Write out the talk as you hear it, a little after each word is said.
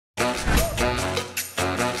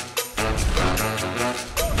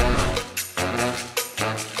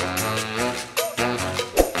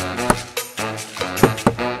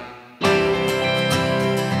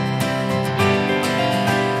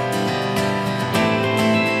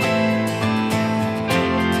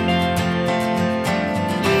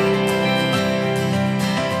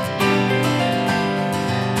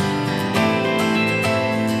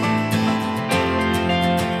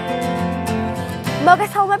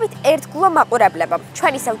მოგესალმებით ერთგულო მაყურებლებო.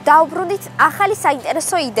 ჩვენ ისევ დაუბრუნდით ახალი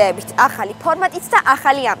საინტერესო იდეებით, ახალი ფორმატით და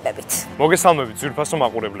ახალი ამბებით. მოგესალმებით ძვირფასო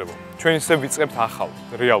მაყურებლებო. ჩვენ ისევ ვიწყებთ ახალ,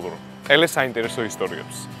 რეალურ, ყელე საინტერესო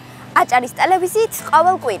ისტორიებს. აჭარის ტელევიზიით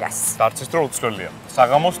ყოველ კვირას. დარტსის დრო უცვლელია.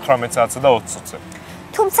 საღამოს 18 საათსა და 20 წუთზე.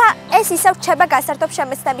 თუმცა ეს ისევ რჩება გასართობ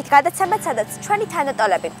შემეცნებით გადაცემად, სადაც ჩვენი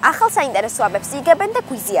თანატოლები ახალ საინტერესო ამბებს იგებენ და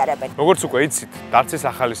გვიზიარებენ. როგორც უკვე იცით, დარტსის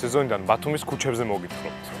ახალი სეზონიდან ბათუმის ქუჩებზე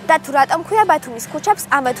მოგითხრობთ. და თუ რატომ ქვია ბათუმის ქუჩებს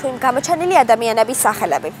ამა თუ იმ გამოჩენილი ადამიანების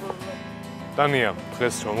სახელები. დანია,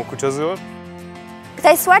 დღეს რომ ქუჩაზე ვარ?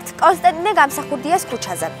 დღეს ვართ კონსტანტინე გამსახურდიას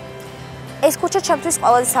ქუჩაზე. ეს ქუჩა ჩემთვის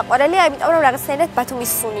ყველაზე საყვარელია, იმიტომ რომ რაღაცნაირად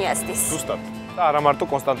ბათუმის სუნი ასდის. ზუსტად. და არა მარტო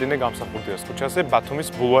კონსტანტინე გამსახურდიას ქუჩაზე, ბათუმის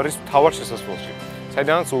ბულვარის მთავარ შესასვლელში,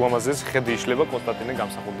 საიდანაც ულამაზესი ხედი იშლება კონსტანტინე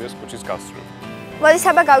გამსახურდიას ქუჩის გასწვრივ. მოდით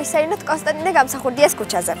აბა გავისაინოთ კონსტანტინე გამსახურდიას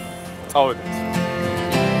ქუჩაზე. წავედით.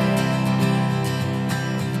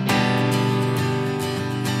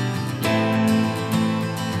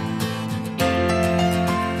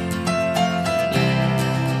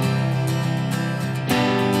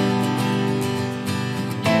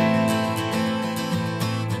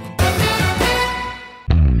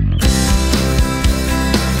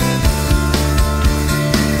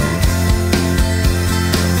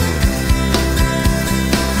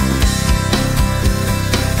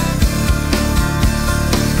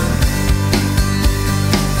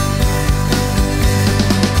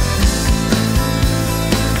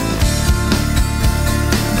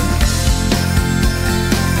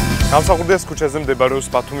 გამსახურდიას ქუჩაზე მდებარეობს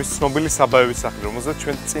ბათუმის ცნობილი საბავების სახლი, რომელზეც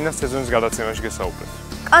ჩვენ წინა სეზონის გადაცემაში გესაუბრეთ.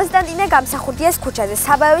 კონსტანტინე გამსახურდიას ქუჩაზე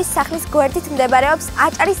საბავების სახლის გვერდით მდებარეობს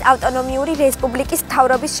აჭარის ავტონომიური რესპუბლიკის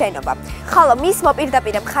მთავრობის შენობა, ხოლო მის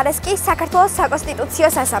მოპირდაპირე მხარეს კი საქართველოს საკონსტიტუციო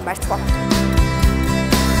სასამართლო.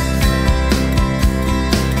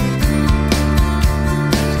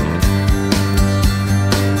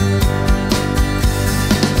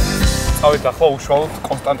 წავით ახლა უშუალოდ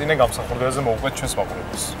კონსტანტინე გამსახურდიაზე მოვუყვეთ ჩვენს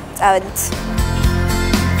მაყურებელს. წავედით.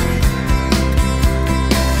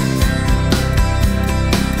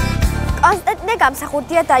 კონსტანტინე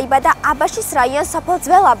გამსახურდია დაიბადა აბაშის რაიონის სოფელ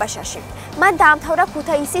ძველ აბაშაში. მან დაამთავრა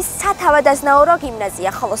ქუთაისის სათავადაზნაურო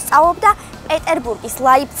გიმნაზია, ხოლო სწავლობდა პეტერბურგის,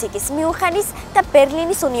 ლაიფციგის, მიუნხენის და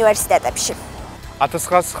ბერლინის უნივერსიტეტებში.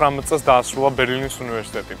 1919 წელს დაასრულა ბერლინის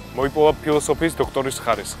უნივერსიტეტი. მოიპოვა ფილოსოფიის დოქტორის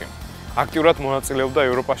ხარისხი. აქტიურად მონაწილეობდა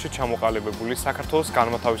ევროპაში ჩამოყალიბებული საქართველოს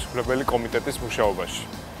განმათავისუფლებელი კომიტეტის მუშაობაში.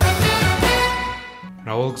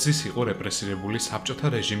 მრავალგზის იყო რეპრესირებული საბჭოთა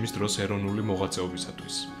რეჟიმის დროს ეროვნული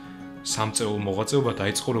მოღვაწეობისათვის. სამწეულო მოღვაწეობა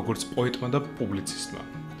დაიწყო როგორც პოეტმა და პუბლიცისტმა.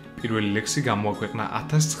 პირველი ლექსი გამოაქვეყნა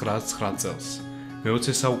 1909 წელს.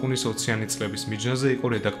 მე-20 საუკუნის 20-იანი წლების მიჯნაზე იყო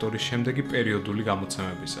რედაქტორი შემდეგი პერიოდული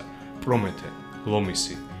გამოცემებისა: პრომეთე,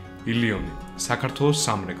 ლომისი, ილიონი, საქართველოს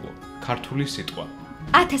სამრეკლო, ქართული სიტყვა.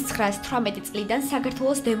 1918 წლიდან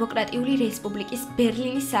საქართველოს დემოკრატიული რესპუბლიკის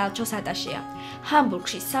ბერლინის საელჩოს ატაშეა.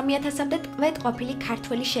 ჰამბურგში 3000-მდე ტყვედ ყოფილი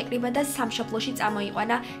ქართველი შეკრიბა და სამშობლოში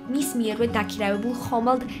წამოიყვანა მის მიერვე დაქირავებულ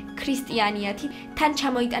ხომალდ ქრისტიანიათი, თან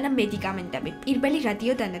ჩამოიტანა მედიკამენტები, პირველი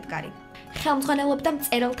რადიო დანადგარი. ხელმძღვანელობდა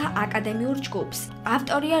მწერალთა აკადემიურ ჯგუფს.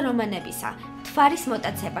 ავტორია რომანებისა: თვარის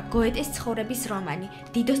მოტაცება, გოეტეს ცხოვრების რომანი,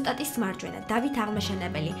 დიდოსტატის მარჯვენა, დავით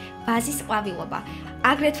აღმაშენებელი, ვაზის ყვავილობა,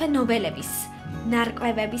 აგრეთვე ნოველების,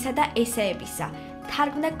 ნარკვევებისა და ესეებისა.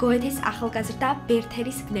 თარგმნა გოეთეს ახალგაზრდა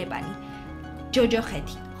ბერთერის გნებანი,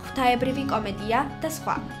 ჯოჯოხეთი, ღვთაებრივი კომედია და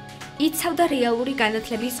სხვა. იცავდა რეალური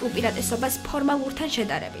განათლების უპირატესობას ფორმალურთან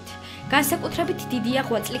შედარებით. განსაკუთრებით დიდია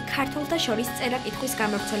ღვაწლი ქართველთა შორის წერა-კითხვის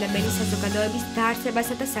გამავრცელებელი საზოგადოების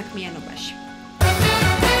დაარსებასა და საქმიანობაში.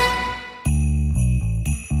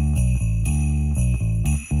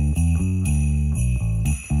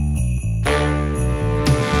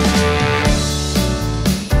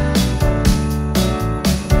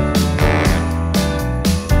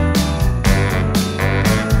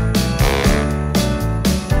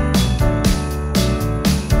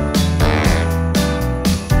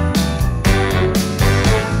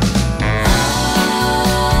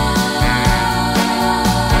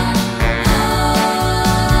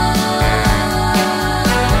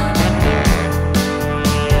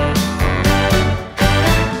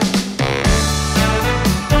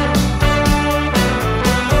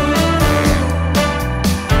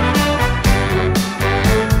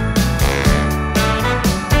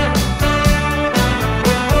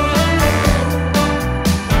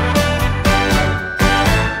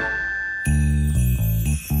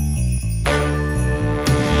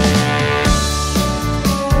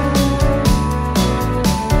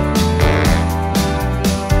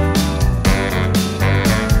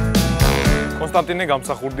 კონსტანტინე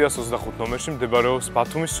გამსახურდიას 25 ნომერში მდებარეობს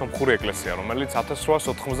ბათუმის სომხური ეკლესია, რომელიც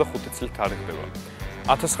 1885 წლით თარიღდება.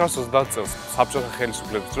 1930 წელს საბჭოთა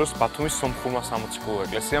ხელისუფლების დროს ბათუმის სომხურმა სამოციქულო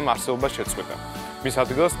ეკლესიამ არსებობა შეწყვეტა. მის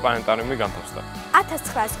ადგილას პლანეტარიუმი განთავსდა.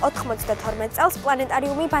 1992 წელს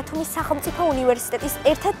პლანეტარიუმი ბათუმის სახელმწიფო უნივერსიტეტის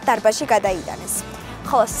ერთ-ერთ დარბაზში გადაიტანეს,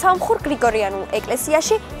 ხოლო სომხურ გრიგორიანულ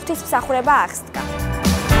ეკლესიაში ღვთისმსახურება აღსდგა.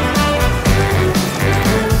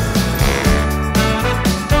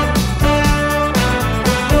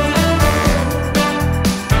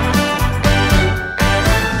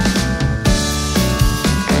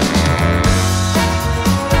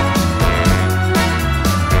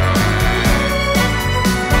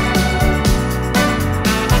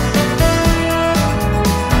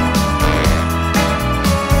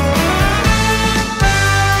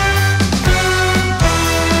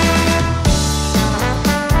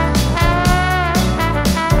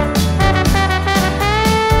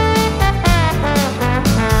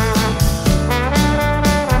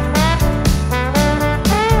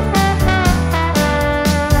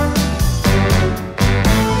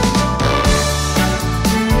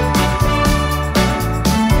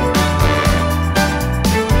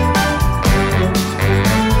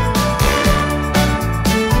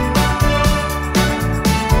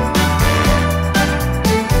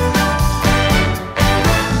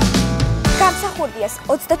 გამსახურდიას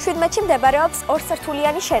 37-ში მდებარეობს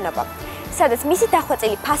ორსართულიანი შენობა, სადაც მისი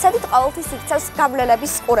დახვეწილი ფასადით ყოველთვის იქცევს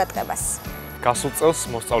გავლელების ყურადღებას. გასულ წელს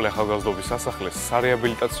მოსწავლე ახალგაზრდობის სასახლეს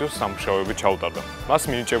სარეაბილიტაციო სამუშაოები ჩაუტარდა. მას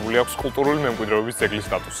მინიჭებული აქვს კულტურული მემკვიდრეობის ძეგლის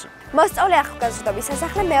სტატუსი. მოსწავლე ახალგაზრდობის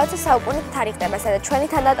სასახლე მე-20 საუკუნით თარიღდება, სადაც ჩვენი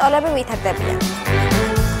თანდატოვებლები ვითარდებიან.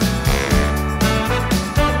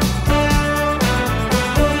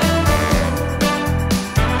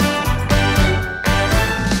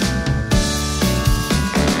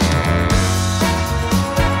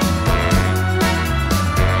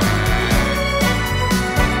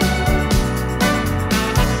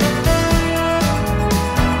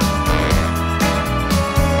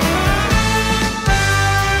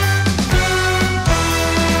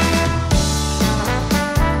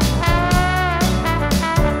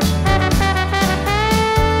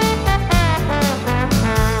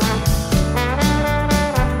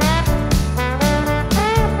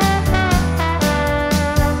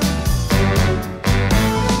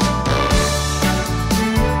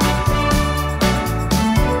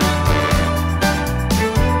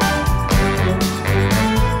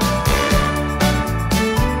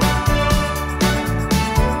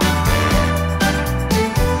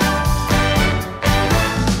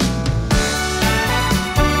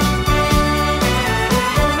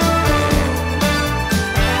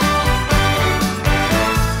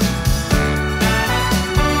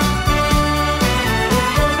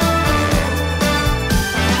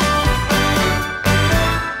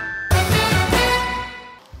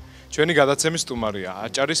 ჩვენი გადაცემის სტუმარია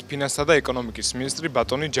აჭარის ფინანსთა და ეკონომიკის მინისტრი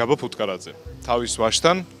ბატონი ჯაბო ფუტკარაძე. თავის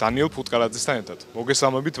ვაჟთან დანიელ ფუტკარაძესთან ერთად.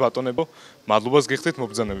 მოგესალმებით ბატონებო, მადლობას გიხდით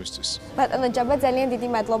მობრძანებისთვის. ბატონო ჯაბო, ძალიან დიდი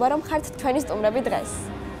მადლობა, რომ ხართ ჩვენი სტუმრები დღეს.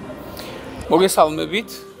 მოგესალმებით,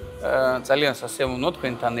 ძალიან სასიამოვნო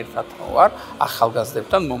თქვენთან ერთად ვარ,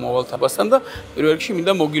 ახალგაზრდებთან, მომავალთაბასთან და პირველ რიგში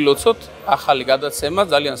მინდა მოგილოცოთ ახალი გადაცემა,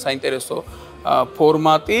 ძალიან საინტერესო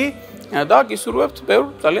ფორმატი. და გისურვებთ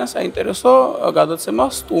ბევრ ძალიან საინტერესო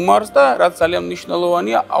გადაცემას სტუმარს და რაც ძალიან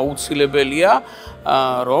მნიშვნელოვანია, აუცილებელია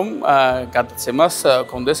რომ გადაცემას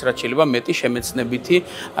კონდეს რაც შეიძლება მეტი შემეცნებითი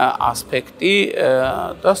ასპექტი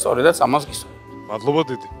და სწორედაც ამას გისურვებთ. მადლობა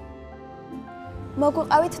დიდი.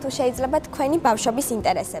 მოგვიყავით თუ შეიძლება თქვენი ბავშვობის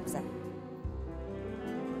ინტერესებზე.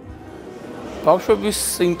 ბავშვების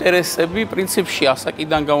ინტერესები პრინციპში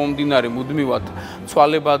ასაკიდან გამომდინარე მუდმივად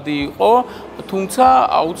ცვალებადი იყო, თუმცა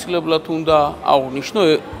აუცილებლად უნდა აღვნიშნო,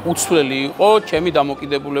 უცვლელი იყო ჩემი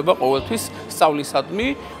დამოკიდებულება ყოველთვის სწავლისადმი.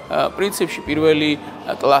 პრინციპში პირველი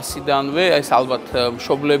კლასიდანვე, ეს ალბათ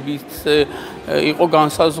მშობლებით იყო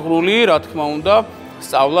განსაზღვრული, რა თქმა უნდა,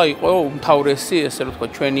 სწავლა იყო უმთავრესი, ესე რომ ვთქვა,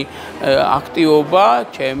 ჩვენი აქტივობა,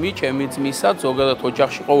 ჩემი ძმისა, ზოგადად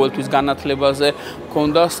ოჯახში ყოველთვის განათლებაზე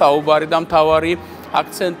მქონდა საუბარი და მთავარი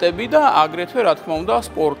აქცენტები და აგრეთვე, რა თქმა უნდა,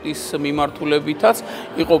 სპორტის მიმართულებითაც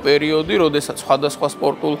იყო პერიოდი, როდესაც სხვადასხვა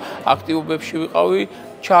სპორტულ აქტივობებში ვიყავი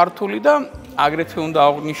ჩართული და აგრეთვე უნდა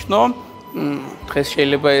აღვნიშნო, დღეს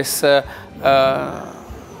შეიძლება ეს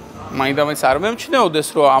მაინდამაინც არ მემჩნეოდეს,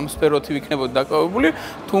 რომ ამ სფეროთი ვიქნებოდი დაკავებული,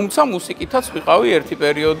 თუმცა მუსიკითაც ვიყავი ერთი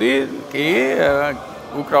პერიოდი, კი,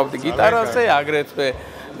 უკრავდი გიტარაზე, აგრეთვე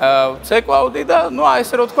ვცეკვავდი და,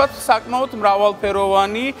 ესე რომ ვთქვათ, საკმაოდ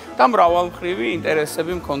მრავალფეროვანი და მრავალმხრივი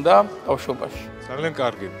ინტერესები მქონდა ბავშვობაში. ძალიან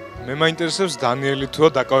კარგი. მე მაინტერესებს დანიელი თუა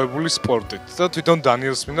დაკავებული სპორტით და თვითონ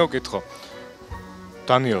დანიელს მინდა ვკითხო.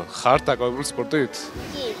 დანიელ, ხარ დაკავებული სპორტით?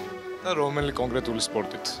 კი. და რომელი კონკრეტული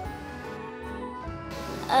სპორტით?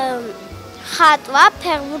 ხატვა,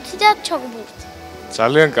 ფეხბურთი და ჩოგბურთი.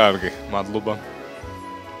 ძალიან კარგი, მადლობა.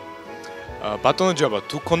 ბატონო ჯაბა,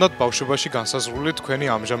 თუ გქონდათ ბავშვობაში განსაზღვრული თქვენი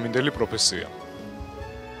ამჟამინდელი პროფესია?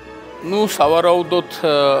 სავარაუდოდ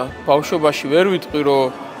ბავშვობაში ვერ ვიტყვი, რომ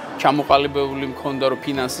ჩამოყალიბებული მქონდა, რომ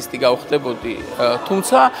ფინანსისტი გავხდებოდი,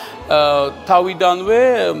 თუმცა თავიდანვე,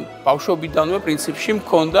 ბავშვობიდანვე პრინციპში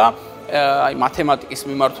მქონდა აი მათემატიკის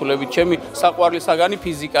მიმართულებით ჩემი საყვარელი საგანი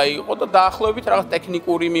ფიზიკა იყო და დაახლოებით რაღაც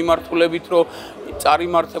ტექნიკური მიმართულებით რომ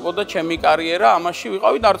წარიმართებოდა ჩემი კარიერა, ამაში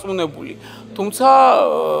ვიყავი დარწმუნებული. თუმცა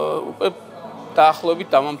უკვე დაახლოებით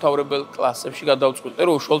დამამთავრებელ კლასებში გადავწყვიტე,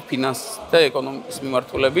 რომ უშუალოდ ფინანსის და ეკონომიკის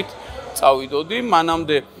მიმართულებით წავიდოდი.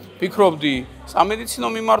 მანამდე ფიქრობდი სამედიცინო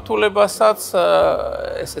მიმართულებასაც,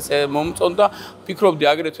 ესეც მომწონდა, ფიქრობდი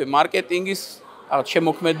აგრეთვე მარკეტინგის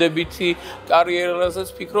შემოქმედებითი კარიერაზეც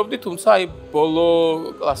ფიქრობდი, თუმცა აი ბოლო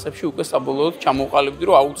კლასებში უკვე საბოლოოდ ჩამოვყალიბდი,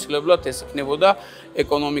 რომ აუცილებლად ეს იქნებოდა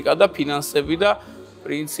ეკონომიკა და ფინანსები და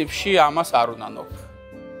პრინციპში ამას არ უნანობ.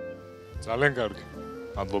 ძალიან კარგი.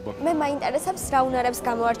 მადლობა. მე მაინტერესებს რა უნარებს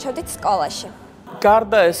გამოარჩევდით სკოლაში.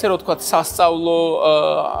 გარდა ესე რომ თქვა სასწავლო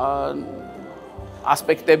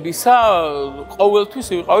ასპექტებისა, ყოველთვის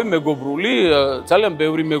ვიყავი მეგობრული, ძალიან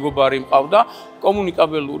ბევრი მეგობარი მყავდა,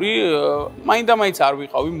 კომუნიკაბელური, მაინდა-მაინც არ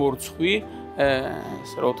ვიყავი მორცხვი,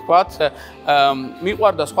 ესე რომ ვთქვათ,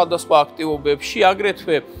 მიყვარდა სხვადასხვა აქტივობებში,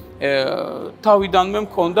 აგრეთვე თავიდანვე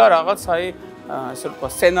მქონდა რაღაც აი ესე რომ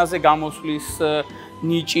ვთქვათ, სცენაზე გამოსვლის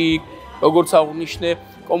ნიჭი, როგორც აღნიშნე,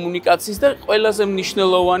 კომუნიკაციის და ყველაზე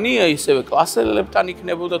მნიშვნელოვანი ისევე კლასელებთან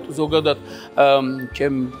იქნებოდა თუ ზოგადად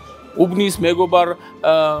ჩემ უბნის მეგობარ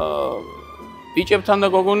ბიჭებთან და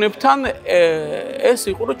გოგონებთან ეს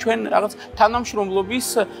იყო რომ ჩვენ რაღაც თანამშრომლობის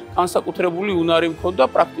განსაკუთრებული უნარი მქონდა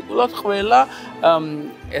პრაქტიკულად ყველა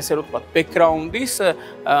ესე რომ ვთქვათ ბექგრაუნდის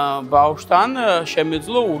ბავშვთან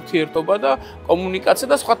შემეძლო ურთიერთობა და კომუნიკაცია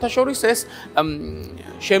და სხვათა შორის ეს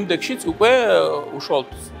შემდეგშიც უკვე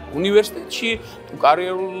უშუალოდ უნივერსიტეტში თუ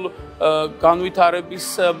კარიერულ განვითარების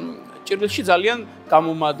ჭრილში ძალიან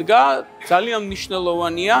გამომადგა, ძალიან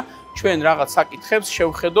მნიშვნელოვანია ჩვენ რაღაც საკითხებს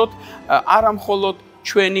შევხედოთ არა მხოლოდ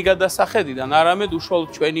ჩვენი გადასახედიდან, არამედ უშუალოდ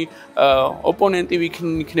ჩვენი ოპონენტი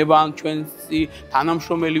იქნება ან ჩვენი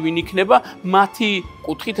თანამშრომელი ვინ იქნება, მათი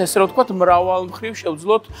კუთხით ესე რომ ვთქვათ, მრავალ მხრივ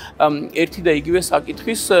შევძლოთ ერთი და იგივე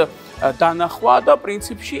საკითხის დანახვა და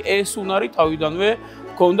პრინციპში ეს უნარი თავიდანვე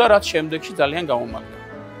გქონდა, რაც შემდეგში ძალიან გამომადგა.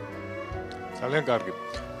 ძალიან კარგი.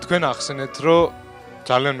 თქვენ ახსენეთ, რომ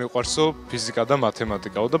ძალიან მიყვარსო ფიზიკა და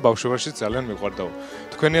მათემატიკაო და ბავშვობაში ძალიან მიყვარდაო.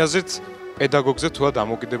 თქვენი აზრით, პედაგოგზე თუა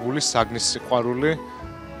დამოკიდებული საგნის სიყვარული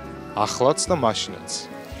ახლაც და მაშინაც?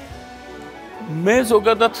 მე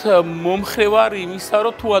ზოგადად მომხრე ვარ იმისა,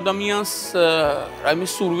 რომ თუ ადამიანს რაიმე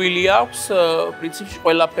სურვილი აქვს, პრინციპში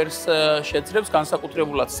ყველაფერს შეძლებს,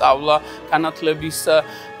 განსაკუთრებულად სწავლა, განათლების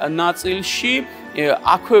ნაწილში,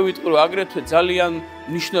 აქვე ვიტყვი, რომ აგრეთვე ძალიან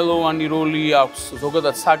მნიშვნელოვანი როლი აქვს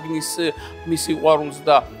ზოგადად საგნის მისიყვარულს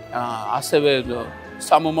და ასევე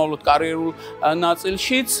სამომავლოდ კარიერულ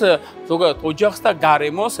ნაწილშიც, ზოგადად ოჯახს და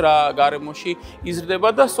გარემოს, რა გარემოში იზრდება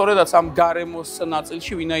და სწორედაც ამ გარემოს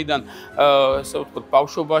ნაწილში, ვინაიდან ესე ვთქვათ,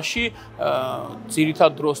 ბავშვობაში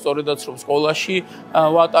ძირითად დროს სწორედაც რომ სკოლაში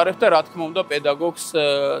ვატარებ და რა თქმა უნდა პედაგოგს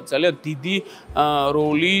ძალიან დიდი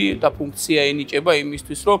როლი და ფუნქცია ენიჭება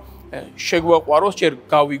იმისთვის, რომ შეგვაყვაროს, ჯერ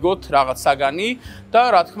გავიგოთ რაღაც საგანი და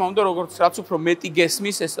რა თქმა უნდა, რაც უფრო მეტი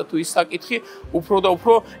გესმის ესა თუ ის საკითხი, უფრო და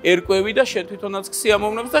უფრო ერკვევი და შენ თვითონაც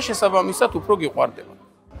გსიამოვნებს და შესაბამისად უფრო გიყვარდება.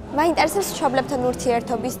 მაინტერესებს მშობლებთან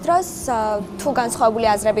ურთიერთობის დროს თუ განსხვავებული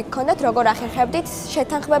აზრები გქონდათ, როგორ ახერხებდით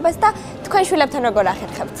შეთანხმებას და თქვენ შვილებთან როგორ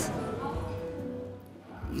ახერხებთ?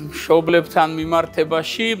 მშობლებთან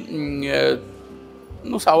მიმართებაში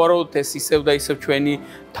სავარაუდოდ ეს ისევ და ისევ ჩვენი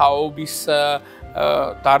თაობის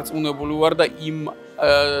დარწმუნებული ვარ და იმ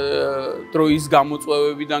დროის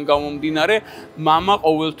გამოწვევებიდან გამომდინარე, მამა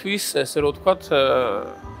ყოველთვის, ესე რომ ვთქვათ,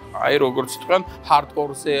 აი როგორც თქვენ,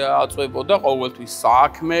 ჰარდკორზე აწვევებოდა ყოველთვის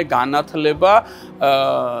საქმე, განათლება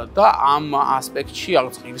და ამ ასპექტში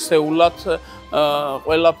რაღაც ღირსეულად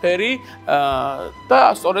ყველაფერი და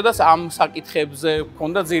სწორედაც ამ საკითხებზე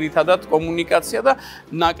მქონდა ძირითადად კომუნიკაცია და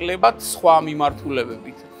ნაკლებად სხვა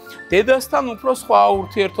მიმართულებებით. დედასთან უფრო სხვა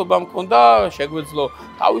ურთიერთობა მქონდა, შეგვეძლო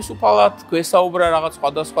თავისუფალად გვესაუბრა რაღაც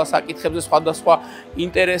სხვადასხვა საკითხებზე, სხვადასხვა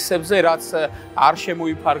ინტერესებზე, რაც არ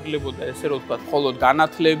შემოიფარგლებოდა, ესე რომ ვთქვათ, მხოლოდ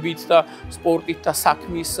განათლებით და სპორტით და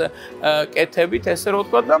საქმის კეთებით, ესე რომ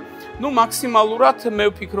ვთქვათ და მაქსიმალურად მე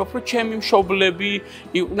ვფიქრობ, რომ ჩემი მშობლები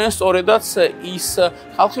იყვნენ სწორედაც ის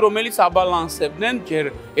ხალხი, რომელიც აბალანსებდნენ ჯერ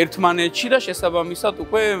ერთმანეთში და შესაბამისად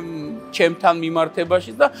უკვე ჩემთან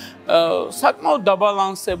მიმართებაში და საკმაოდ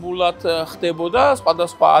დაბალანსებულად ხდებოდა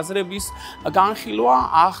სხვადასხვა აზრების განხილვა,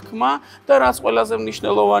 აღქმა და რაც ყველაზე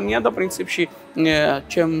მნიშვნელოვანია და პრინციპში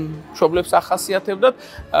ჩემ მშობლებს ახასიათებდათ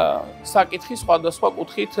საკითხის სხვადასხვა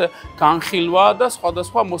კუთხით განხილვა და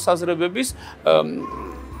სხვადასხვა მოსაზრებების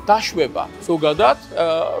დაშვება ზოგადად,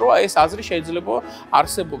 რომ ეს აზრი შეიძლება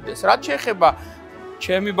არსებობდეს. რაც შეეხება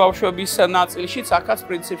ჩემი ბავშვების ნაწილშიც, აქაც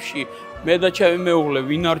პრინციპში მე და ჩემი მეუღლე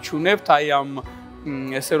ვინარჩუნებთ აი ამ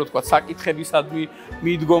ესე რომ ვთქვათ, საკითხებისადმი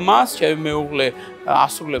მიდგომას. ჩემი მეუღლე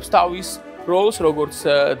ასრულებს თავის როლს, როგორც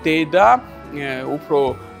დედა, უფრო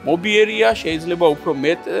მობიერია, შეიძლება უფრო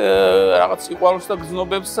მეტ რაღაც სიყვარულს და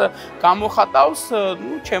გზნობებს გამოხატავს.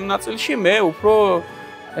 ნუ ჩემ ნაწილში მე უფრო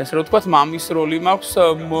ესე რომ ვთქვათ, მამის როლი მაქვს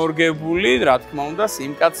მორგებული, რა თქმა უნდა,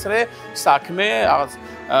 სიმკაცრე, საქმე, რაღაც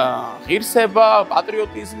ღირსება,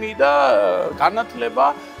 პატრიოტიზმი და განათლება,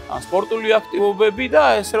 სპორტული აქტივობები და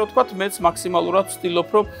ესე რომ ვთქვათ, მეც მაქსიმალურად ვცდილობ,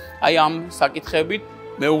 რომ აი ამ საკითხებით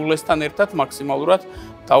მეუღლესთან ერთად მაქსიმალურად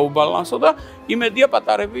დაუბალანსო და იმედია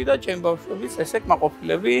პატარები და ჩემ ბავშვებიც ესე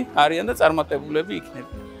კმაყოფილები არიან და წარმატებულები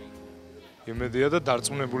იქნებიან. იმედია და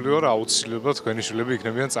დარწმუნებული ვარ, აუცილებლად თქვენი შვილები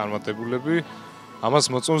იქნებიან წარმატებულები.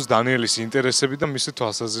 ამას მოწონს დანიელის ინტერესები და მისი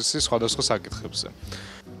თვალსაზრისი სხვადასხვა საკითხებზე.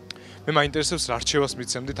 მე მაინტერესებს რა რჩევას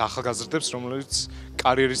მიცემდით ახალგაზრდებს, რომლებიც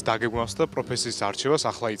კარიერის დაგეგმვას და პროფესიის არჩევას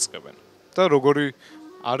ახლა იწყებენ. და როგორი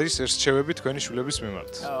არის ეს რჩევები თქვენი შვილების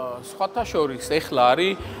მიმართ? სხვათა შორის ეხლა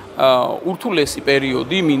არის ურთულესი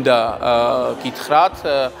პერიოდი, მინდა გითხრათ,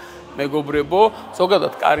 მეგობრებო,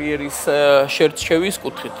 ზოგადად კარიერის შერჩევის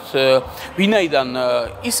კუთხით. ვინაიდან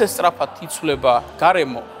ისე სწრაფად იცვლება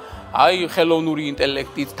გარემო, აი ხელოვნური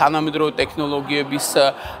ინტელექტით, თანამედროვე ტექნოლოგიების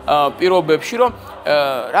პირობებში, რომ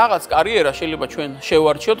რაღაც კარიერა შეიძლება ჩვენ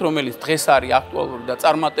შევარჩიოთ, რომელიც დღეს არის აქტუალური და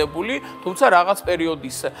წარმატებული, თუმცა რაღაც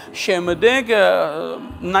პერიოდის შემდეგ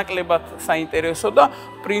ნაკლებად საინტერესო და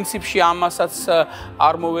პრინციპში ამასაც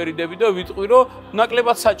არ მოვერიდები და ვიტყვი, რომ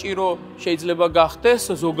ნაკლებად საჭირო შეიძლება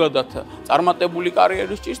გახდეს ზოგადად წარმატებული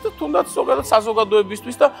კარიერის ჭირს და თუნდაც ზოგადად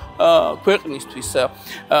საზოგადოებისთვის და ქვეყნისთვის.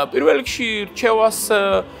 პირველ რიგში რჩევას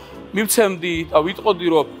მივცემდი და ვიტყოდი,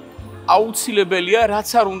 რომ აუცილებელია, რაც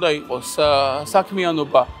არ უნდა იყოს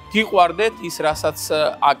საქმიანობა, გიყვარდეთ ის, რასაც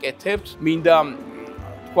აკეთებთ. მინდა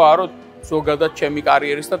თქვა, რომ ზოგადად ჩემი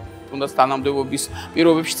კარიერის და თუნდაც თანამდებობის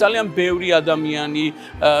პირობებში ძალიან ბევრი ადამიანი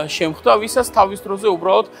შემხვდა, ვისაც თავის დროზე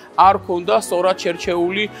უბრალოდ არ ქონდა სწორად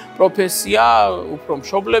შერჩეული პროფესია, უფრო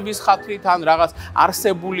მშობლების ხათრით ან რაღაც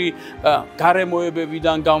არსებული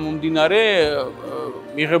გარემოებებიდან გამომდინარე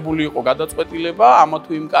მიღებული იყო გადაწყვეტილება ამა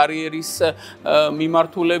თუ იმ კარიერის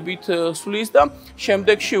მიმართულებით სulis და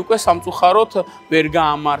შემდეგში უკვე სამწუხაროდ ვერ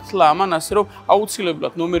გაამართლა ამან, ასე რომ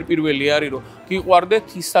აუცილებლად ნომერ პირველი არის, რომ გიყვარდეთ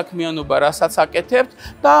ის საქმიანობა, რასაც აკეთებთ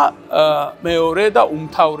და მეორე და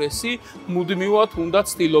უმთავრესი, მუდმივად უნდა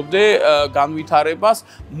ცდილობდე განვითარებას,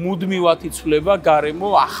 მუდმივად იცვლება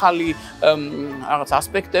გარემო, ახალი რაღაც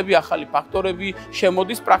ასპექტები, ახალი ფაქტორები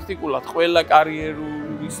შემოდის პრაქტიკულად ყველა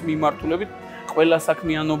კარიერის მიმართულებით, ყველა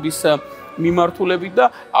საქმიანობის მიმართულებით და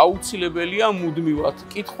აუცილებელია მუდმივად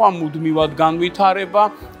კითხვა, მუდმივად განვითარება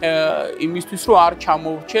იმისთვის, რომ არ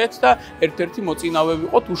ჩამოვრჩეთ და ერთ-ერთი მოწინავე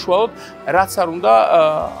ვიყოთ უშუალოდ, რაც არ უნდა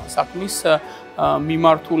საქმის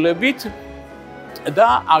მიმართულებით და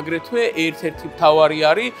აგრეთვე ერთ-ერთი მთავარი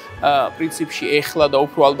არის პრინციპში ეხლა და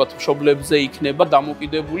უფრო ალბათ მშობლებზე იქნება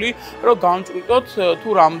დამოკიდებული, რომ განჭრიტოთ თუ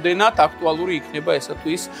რამდენად აქტუალური იქნება ესა თუ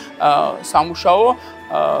ის სამუშაო.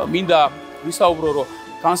 მინდა ვისაუბრო, რომ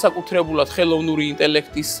განსაკუთრებულად ხელოვნური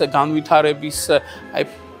ინტელექტის განვითარების აი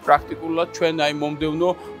პრაქტიკულად ჩვენ აი მომდევნო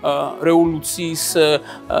რევოლუციის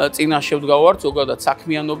წინაშე ვდგავართ ზოგადად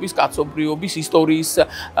საქმიანობის, კაცობრიობის, ისტორიის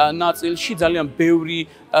ნაწილში ძალიან ბევრი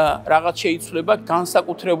რაღაც შეიცვლება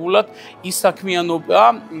განსაკუთრებულად ის საქმიანობა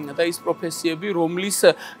და ის პროფესიები, რომლის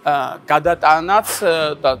გადატანაც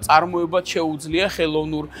და წარმოებაც შეუძლია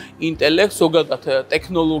ხელოვნურ ინტელექტს, ზოგადად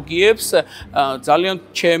ტექნოლოგიებს, ძალიან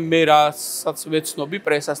მე რასაც ვეცნობი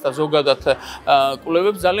პრესას და ზოგადად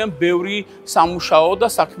კვლევებს, ძალიან ბევრი სამუშაო და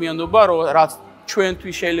საქმიანობა, რაც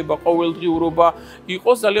ჩვენთვის შეიძლება ყოველდღიურობა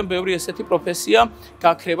იყოს, ძალიან ბევრი ესეთი პროფესია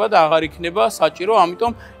გაქრება და აღარ იქნება საჭირო,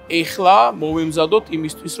 ამიტომ ეხლა მოვემზადოთ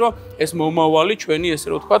იმისთვის, რომ ეს მომავალი ჩვენი, ესე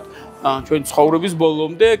რომ ვთქვათ, ჩვენი ცხოვრების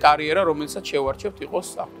ბოლომდე კარიერა, რომელსაც შევარჩევთ, იყოს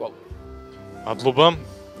აქტუალური. მადლობა.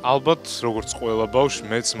 ალბათ, როგორც ყველა ბავშვს,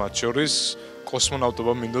 მეც მათ შორის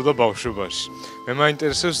კოსმონავტობა მინდოდა ბავშვობაში. მე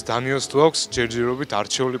მაინტერესებს დანიელს თუ აქვს ჯერჯერობით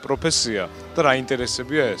არჩეული პროფესია და რა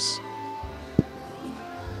ინტერესებია ეს?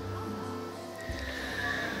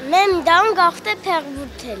 მე მინდა გავხდე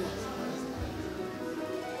ფეხბურთელი.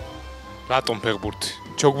 რატომ ფეხბურთი?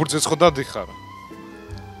 ჩოგბურთზეც ხო დადიხარ?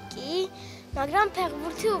 კი, მაგრამ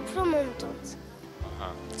ფეხბურთი უფრო მომწონს.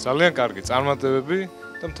 ძალიან კარგი წარმატებები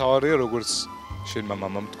და მთავარია როგორც შენმა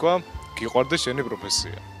მამამ თქვა, გიყვარდეს შენი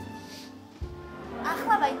პროფესია.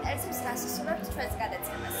 ახლა მაინტერესებს რას უსურვებთ ჩვენს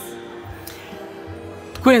გადაცემას.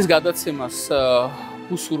 თქვენს გადაცემას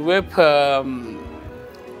უსურვებ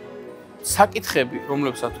საკითხები,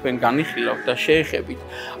 რომლებსაც თქვენ განიხილავთ და შეეხებით,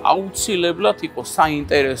 აუცილებლად იყოს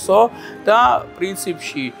საინტერესო და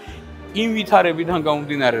პრინციპში იმ ვითარებიდან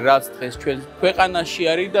გამომდინარე, რაც დღეს ჩვენ ქვეყანაში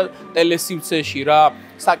არის და ტელესივრცეში რა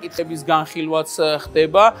საკითხების განხილვაც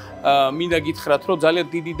ხდება, მინდა გითხრათ, რომ ძალიან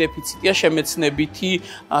დიდი დეფიციტია შემეცნებითი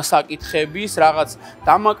საკითხების, რაღაც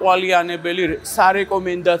დამაკვალიანებელი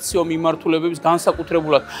სარეკომენდაციო მიმართულებების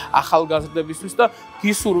განსაკუთრებულად ახალგაზრდებისთვის და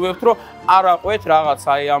გისურვებთ, რომ არ აყვეთ რაღაც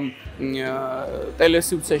აი ამ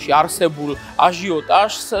ტელესივრცეში არსებულ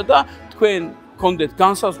აჟიოტაჟს და თქვენ გქონდეთ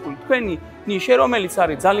განსაზღვრული თქვენი ნიშე, რომელიც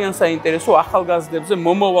არის ძალიან საინტერესო ახალგაზრდებზე,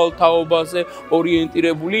 მომავალ თაობაზე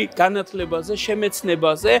ორიენტირებული, განათლებაზე,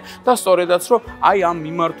 შემეცნებაზე და სწორედაც რომ აი ამ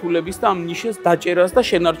მიმართულების და ამ ნიშეს დაჭერას და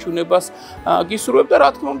შენარჩუნებას გისურვებ და რა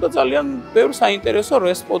თქმა უნდა ძალიან ბევრ საინტერესო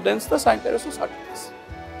რესპონდენტს და საინტერესო საკითხს.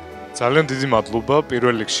 ძალიან დიდი მადლობა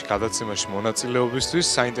პირველ რიგში გადაცემაში მონაწილეობისთვის,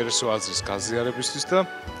 საინტერესო აზრის გაზიარებისთვის და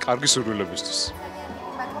კარგი სურვილებისთვის.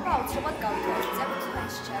 მადლობა, აუცილებლად გავიგრძელებთ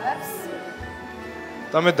ჩვენს რჩევებს.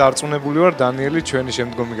 და მე დარწმუნებული ვარ, დანიელი ჩვენი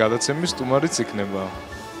შემდგომი გადაცემის სტუმარიც იქნება.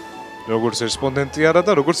 როგორც რესპონდენტი არა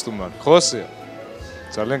და როგორც სტუმარი. ხო ასეა?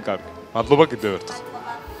 ძალიან კარგი. მადლობა კიდევ ერთხელ.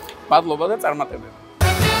 მადლობა და წარმატებები.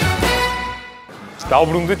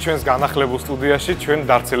 დავბრუნდით ჩვენს განახლებულ სტუდიაში ჩვენ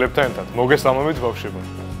დარწელებთან ერთად. მოგესალმებით ბავშვებო.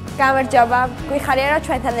 გამარჯობა, გვიხარია რომ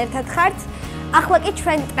ჩვენთან ერთად ხართ. ახლა კი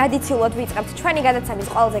ჩვენ ტრადიციულად ვიწყებთ ჩვენი გადაცემის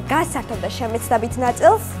ყველაზე გასართობ და შემეცნებით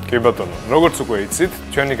ნაწილს. კი ბატონო, როგორც უკვე იცით,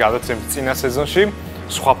 ჩვენი გადაცემის წინა სეზონში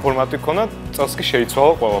სხვა ფორმატი ქონდა, წელს კი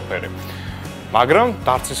შეიცვალა ყველაფერი. მაგრამ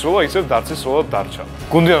დარტსის როლა ისევ დარტსის როლა დარჩა.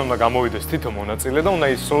 გუნდიდან უნდა გამოვიდეს თითო მონაწილე და უნდა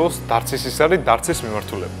ისროლოს დარტსის ის არის დარტსის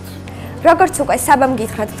მიმართულებით. როგორც უკვე საბამ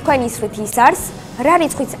გითხრათ, თქვენი ისვრით ის არის, რა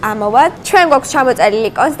რიცხვიც ამოვათ. ჩვენ გვაქვს ჩამოწერილი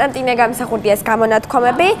კონსტანტინე გამსახურდიას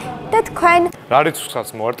გამონათქვამები და თქვენ რა რიცხვსაც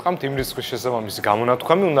მოარტყამთ, იმ რიცხვის შესაბამისი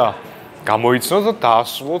გამონათქვამი უნდა გამოიცნოთ და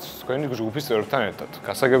დაასრულოთ თქვენი ჯგუფის წევრებთან ერთად.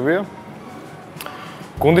 გასაგებია?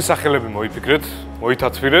 გუნდის სახელები მოიფიქრეთ,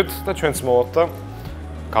 მოითათვირეთ და ჩვენც მოვაყოთ და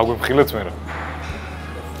გაგვიმხილეთ მერე.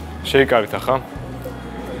 შეიკარით ახლა?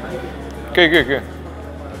 კი.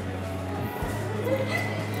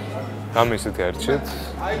 რამე ისეთი არჩეთ,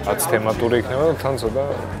 რაც თემატური იქნება და თან ცოტა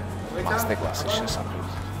მასტერ-კლასის შესახებ.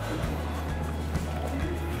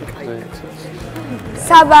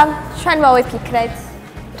 საბა, ჩვენ მოვიფიქრეთ.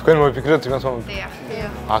 თქვენ მოიფიქრეთ იმას მომიფიქრეთ.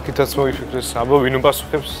 აქითაც მოიფიქრეთ, საბა ვინ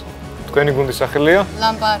უპასუხებს? თქვენი გუნდის სახელია?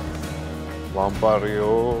 ლამპარი.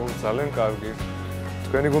 ლამპარიო, ძალიან კარგი.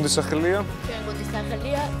 თქვენი გუნდის სახელია? ჩვენი გუნდის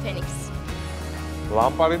სახელია ფენიქსი.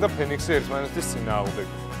 ლამპარი და ფენიქსი ერთმანეთის წინააღმდეგ.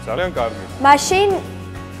 ძალიან კარგი. მაშინ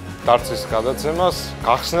დარტსის გადაცემას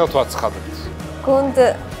გახსნელთ ვაცხადებთ. გუნდ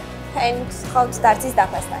ფენიქსს ხავთ დარტსის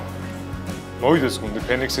დაფასთან. მოვიდეს გუნდი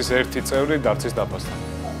ფენიქსის ერთი წევრი დარტსის დაფასთან.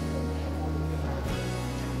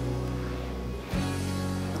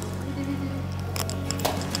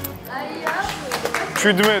 აია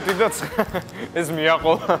 17 და ეს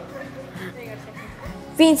მიაყოლა.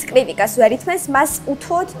 ვინც კრიტიკას ვერ ითმენს, მას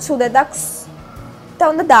უთუოდ ცუდად აქვს და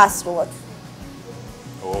უნდა დაასრულოთ.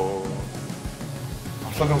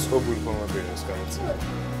 განსხვავებული ფორმატია ეს განაცემა.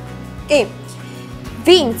 კი.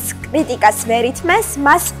 ვინც კრიტიკას ვერ ითმენს,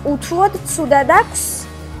 მას უთუოდ ცუდად აქვს.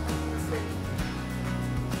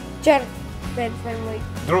 ჯერ ვერ მოი.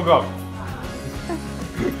 დროგა.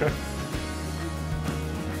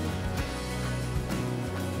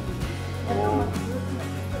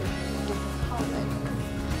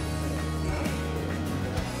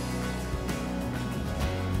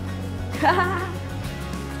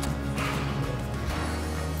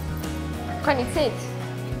 Kan je het?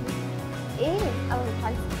 Oh,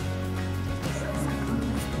 kan je.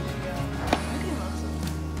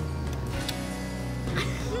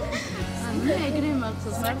 Nee,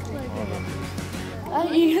 grimaços, maar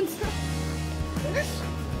Ai,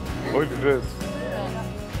 Oi, Fred.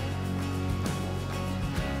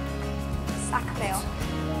 Sakreo.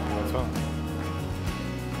 Wat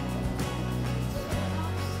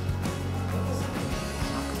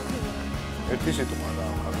Het is het maar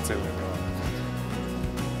dan, het is het.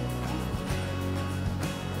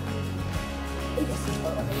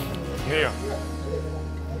 Ja.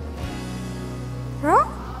 რა?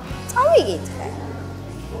 წავიგითხე.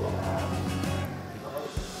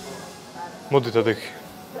 მოდით ადექი.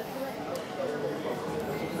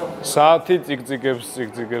 საათი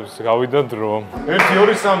ციკციკებს გავიდა დრო. 1 2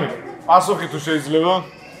 3 პასუხი თუ შეიძლება.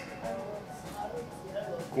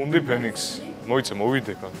 გუნდი ფენიქსი. მოიცა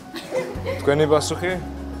მოვიდე კან. თქვენი პასუხი?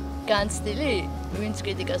 განცდილი? ვინც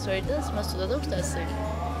კრიტიკას ვერ იტანს, მას უდად აქვს დასწრილი.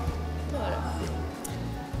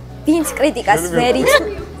 ვინც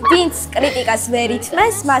კრიტიკას ვერ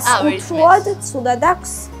ითმეს, მას უთუოდ ცუდად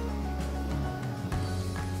აქვს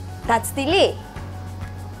დაცდილი?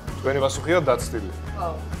 თქვენი პასუხია დაცდილი. ხო.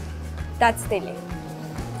 დაცდილი.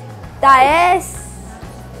 და ეს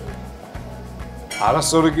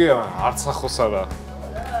არასწორი კი არც ახოს არა.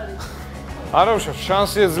 არა უშავ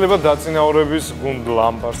შანსი ეძლება დაწინაურების გუნდ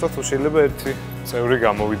ლამპარს და თუ შეიძლება ერთი წევრი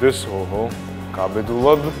გამოვიდეს, ოჰო,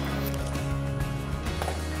 გაბედულად.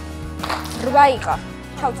 8 იყო.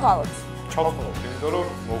 ჩავთვალოთ. ჩავთვალოთ, იმიტომ რომ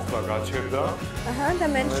მოხდა გაჩერდა. აჰა, და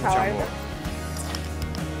მე ჩავარდა.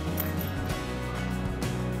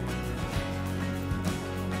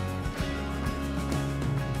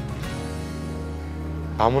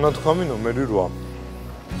 გამონათქვამი ნომერი 8.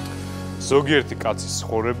 ზოგიერთი კაცის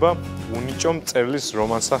ცხოვრება უნიჭო მწერლის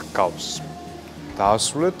რომანსა ჰგავს.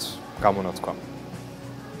 დაასრულეთ გამონათქვამი.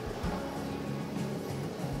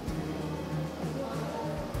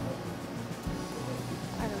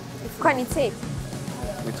 თქვენ იცით?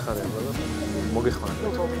 მითხარება და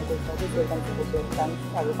მოგეხმარებათ.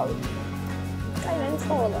 აი, მე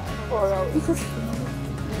ხოლმე. ხო.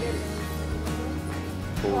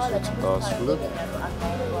 ბოლოს დაასრულეთ.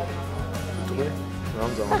 თქვენ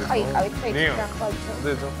რამ ახლა იყავით ფეიქი დახვაჩო.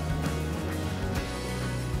 დედო.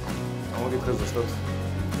 ამოგიქრეს ზუსტად.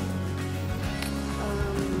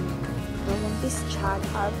 რომანტის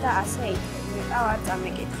ჩაათავ და ასე იქნება. მე არ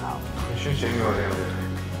წამეკითხავ. შენი ვარიანტი.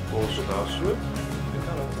 ბოლოს დაასრულეთ.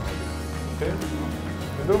 და რა წავედი. ოკეი.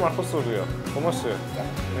 მე მართლა სწორია. ხომასე.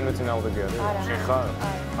 მე წინააღმდეგი არის. შენ ხარ?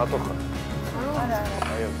 რატო ხარ? არა.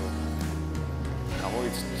 აი αυτό.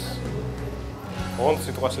 გამოიცდის. ოღონდ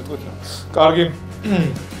სიტყვა სიტყვით. კარგი.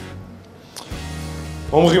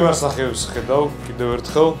 მომღიმარ სახეებს ხედავ კიდევ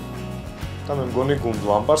ერთხელ და მე მგონი გუნდ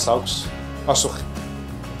ლამპარს აქვს პასუხი.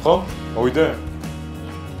 ხო? მოვიდე?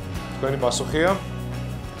 თქვენი პასუხია?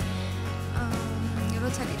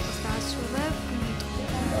 როცა კითხავს დაასრულებ.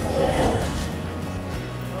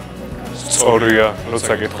 სწორია,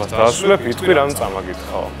 როცა კითხავს დაასრულებ, იტყვი რამ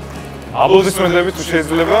წამაგითხაო. აპლოდისმენტები თუ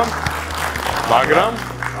შეიძლება, მაგრამ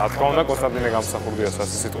რა თქმა უნდა, კონსტანტინე გამსახურდიას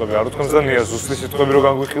ასე სიტყვები არ უთქვამს და ნია ზუსტი სიტყვები რო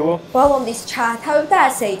განგვიხილო. ბოლომდის ჩაათავებ და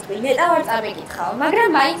ასე იტყვი. ნეტა ვარ წამეკითხავ, მაგრამ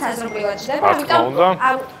მაინც აზრობრივად ჟდება, ამიტომ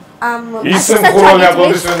ისე მხოლოდ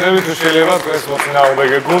აპლოდისმენტები თუ შეიძლება თქვენს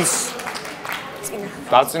მოწინააღმდეგე გუნდს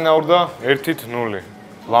დაწინაურდა 1-0.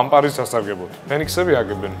 ლამპარის სასარგებლოდ. ფენიქსები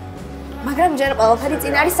აგებენ. მაგრამ ჯერ ყველაფერი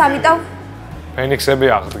წინ არის, ამიტომ ფენიქსები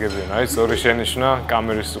აღდგებიან. აი, სწორი შენიშვნა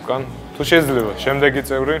კამერის უკან. თუ შეიძლება, შემდეგი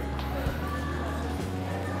წევრი.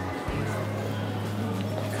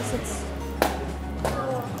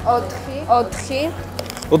 4.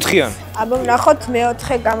 4-იანი. აბა ვნახოთ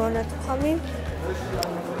მე-4 გამონათქვამი.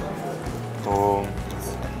 ო.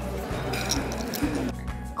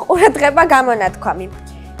 ყურადღება გამონათქვამი.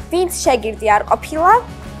 ვინც შეგირდი არ ყოფილა?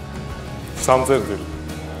 სამწერტილი.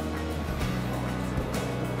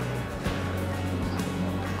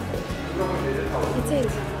 იცით?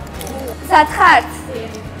 სათხართ.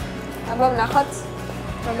 აბა ვნახოთ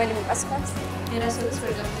რომელი მიპასუხებს. ერასოდეს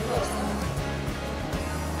ვერ გახდება.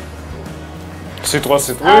 სიტყვა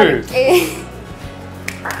სიტყვით? კი.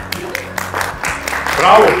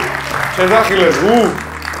 ბრავო! შედახილეთ,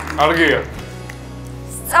 კარგია.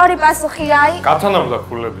 სწორი პასუხი აი. გათანაბრდა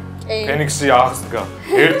ქულები. ფენიქსი აღსდგა.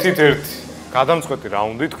 1-1. გადამწყვეტი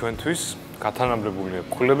რაუნდი თქვენთვის. გათანაბრებულია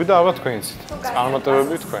ქულები და ალბათ თქვენიცით.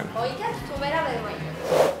 წარმატებები თქვენ. მოიგეთ თუ ვერა ვერ მოიგეთ.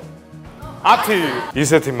 10.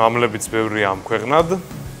 ისეთი მამლებიც ბევრია ამ ქვეყნად.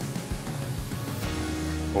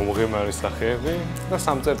 მომღიმარი სახეები და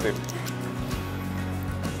სამწერტილი.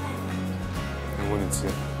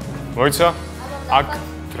 მუნიცია. მოიცა? აქ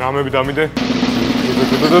დრამები დამიდე.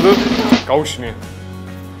 გაუშნია.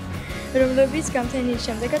 რომლებიც გამთენიის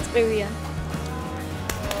შემდეგაც წვივიან.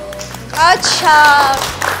 აჩა.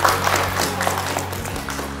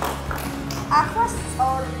 ახლა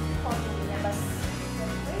სწორი ფორმულებას.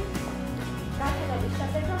 გათენების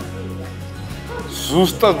შემდეგ წვივიან.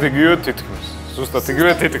 ზუსტად იგივე თითქმის. ზუსტად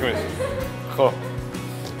იგივე თითქმის. ხო.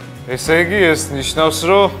 ესე იგი ეს ნიშნავს,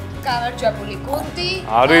 რომ გამარჯვებული გუნდი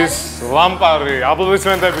არის ლამპარი.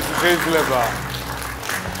 აპლოდისმენტები თუ შეიძლება.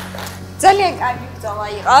 ძალიან კარგი ბრძოლა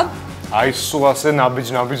იყო. აი სულ ასე ნაბიჯ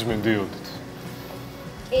მიდიოდით.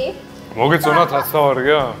 კი. მოგეწონათ რაც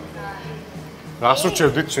თავარია? რას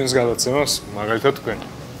უჩევდით ჩვენს გადაცემას, მაგალითად თქვენ?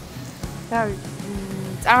 რავი,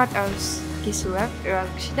 წარმატებას გისურვებ პირველ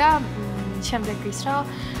რიგში და შემდეგ ის რომ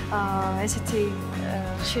ესეთი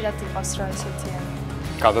ხშირად იყოს რა ესეთი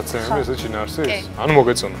გადაცემები ესე ჩინარსის? ანუ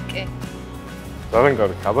მოგეწონა. კი. ძალიან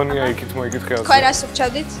კარგი. აბანია იქით მოიკითხე ასე. თქვენ რას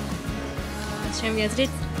უხჩავდით? ჩემი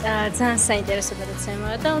აზრით ძალიან საინტერესო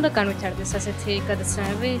გადაცემაა და უნდა განვითარდეს ასეთი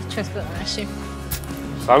გადაცემები ჩვენს ქვეყანაში.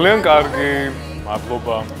 ძალიან კარგი.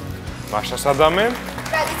 მადლობა. მაშას ადამე.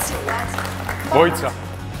 ტრადიციულად. მოიცა.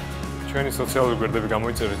 ჩვენი სოციალური გვერდები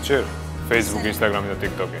გამოიწერეთ ჯერ Facebook, Instagram და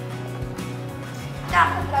TikTok-ი. და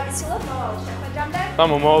ტრადიციულად მოვალ შეხვედრამდე. და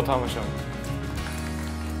მომავალ თამაშამდე.